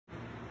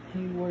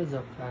Hey, what is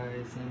up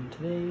guys, and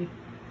today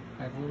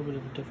I have a little bit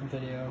of a different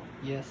video.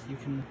 Yes, you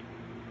can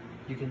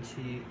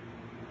see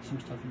some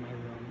stuff in my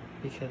room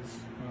because,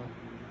 well,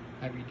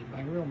 I redid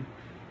my room.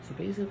 So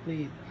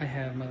basically I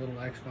have my little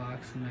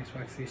Xbox and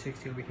Xbox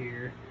 360 over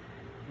here,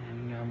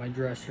 and my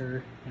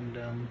dresser,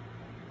 and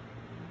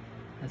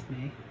that's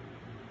me.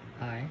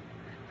 I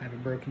have a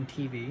broken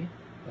TV,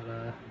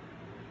 but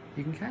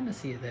you can kind of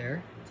see it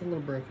there. It's a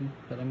little broken,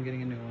 but I'm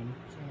getting a new one,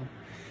 so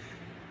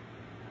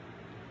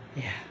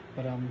yeah.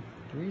 But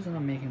the reason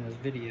I'm making this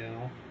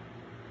video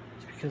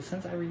is because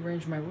since I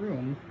rearranged my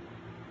room,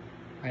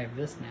 I have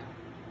this now.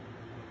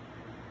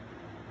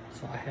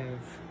 So I have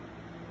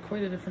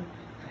quite a different,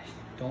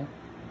 don't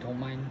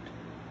mind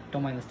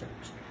this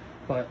difference,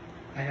 but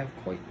I have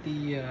quite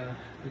the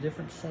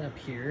different setup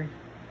here.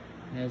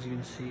 And as you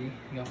can see,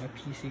 I got my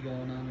PC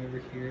going on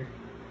over here,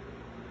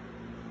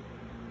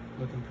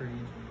 looking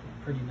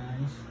pretty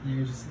nice.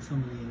 There's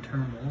some of the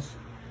internals.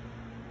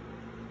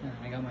 And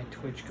I got my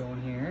Twitch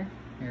going here.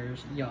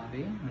 Here's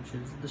Yavi, which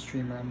is the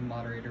streamer I'm a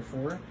moderator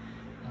for.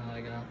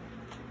 I got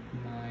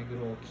my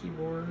good old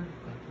keyboard,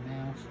 got the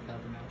mouse,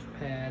 got the mouse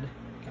pad,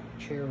 got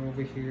my chair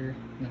over here,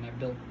 and then I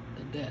built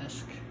the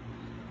desk.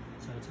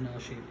 So it's an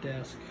L-shaped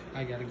desk.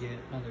 I gotta get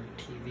another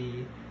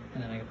TV,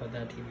 and then I can put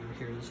that TV over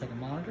here as a second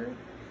monitor.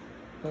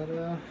 But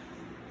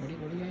what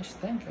do you guys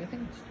think? I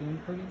think it's doing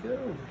pretty good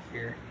over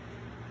here.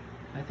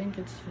 I think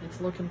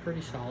it's looking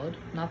pretty solid.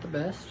 Not the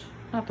best,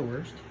 not the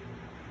worst.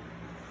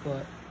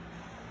 But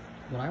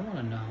what I want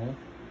to know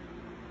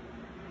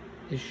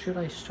is, should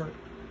I start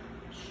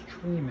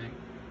streaming?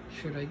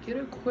 Should I get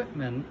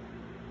equipment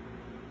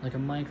like a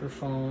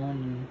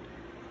microphone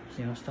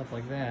and stuff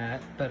like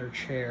that, better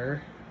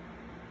chair?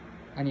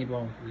 I need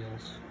one with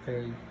wheels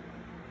very,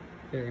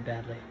 very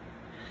badly.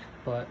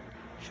 But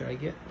should I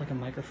get like a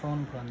microphone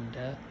and put on the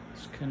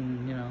desk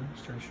and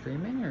start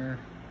streaming, or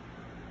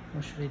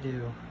what should I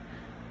do?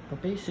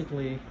 But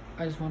basically,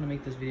 I just want to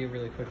make this video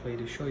really quickly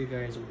to show you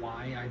guys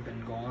why I've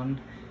been gone.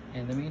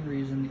 And the main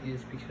reason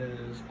is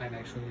because I've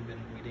actually been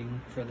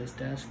waiting for this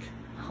desk.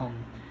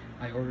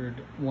 I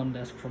ordered one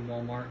desk from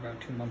Walmart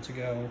about 2 months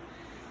ago,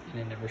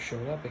 and it never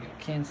showed up. It got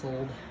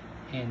canceled.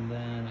 And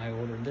then I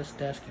ordered this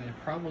desk, and it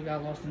probably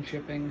got lost in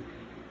shipping.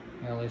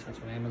 Well, at least that's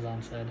what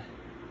Amazon said.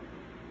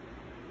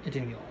 It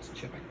didn't get lost in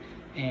shipping.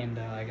 And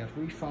I got a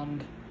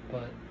refund,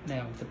 but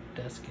now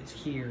the desk is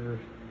here,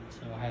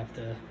 so I have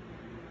to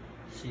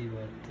see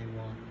what they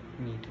want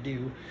me to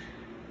do.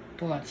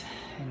 But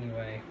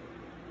anyway,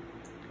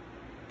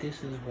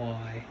 this is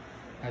why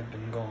I've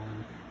been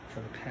gone for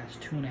the past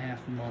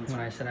 2.5 months,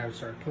 when I said I would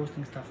start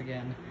posting stuff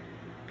again,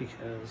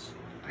 because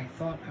I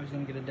thought I was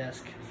going to get a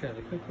desk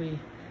fairly quickly,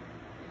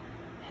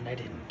 and I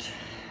didn't.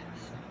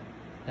 So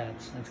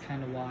that's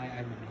kind of why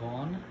I've been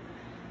gone.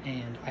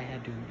 And I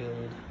had to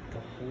build the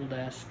whole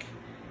desk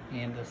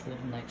and this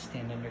little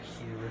nightstand under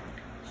here.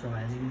 So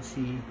as you can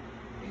see,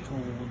 it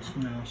holds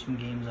some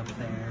games up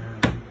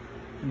there.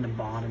 In the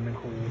bottom it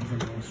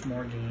holds some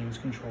more games,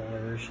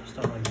 controllers,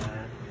 stuff like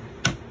that.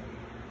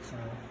 So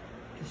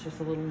it's just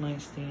a little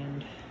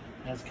nightstand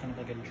as kind of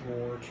like a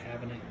drawer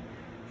cabinet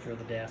for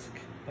the desk.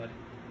 But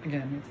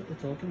again,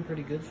 it's looking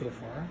pretty good so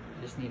far.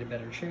 I just need a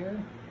better chair.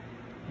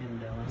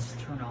 And let's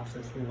turn off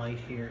this light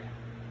here.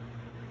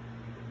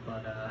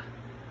 But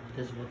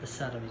this is what the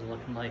setup is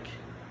looking like.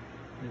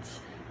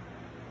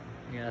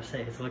 I gotta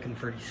say, it's looking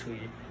pretty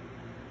sweet.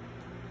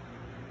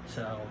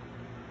 So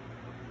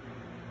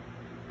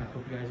I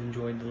hope you guys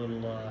enjoyed the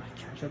little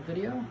catch-up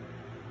video,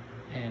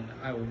 and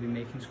I will be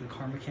making some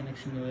Car Mechanic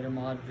Simulator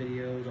mod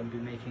videos. I'll be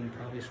making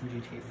probably some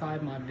GTA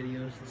 5 mod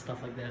videos and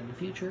stuff like that in the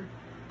future.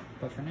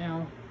 But for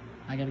now,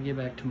 I gotta get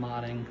back to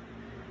modding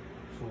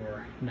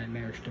for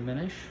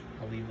NightmarishDiminish.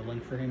 I'll leave a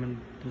link for him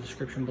in the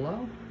description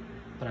below.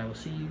 But I will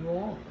see you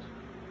all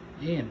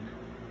in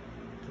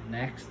the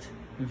next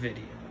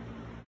video.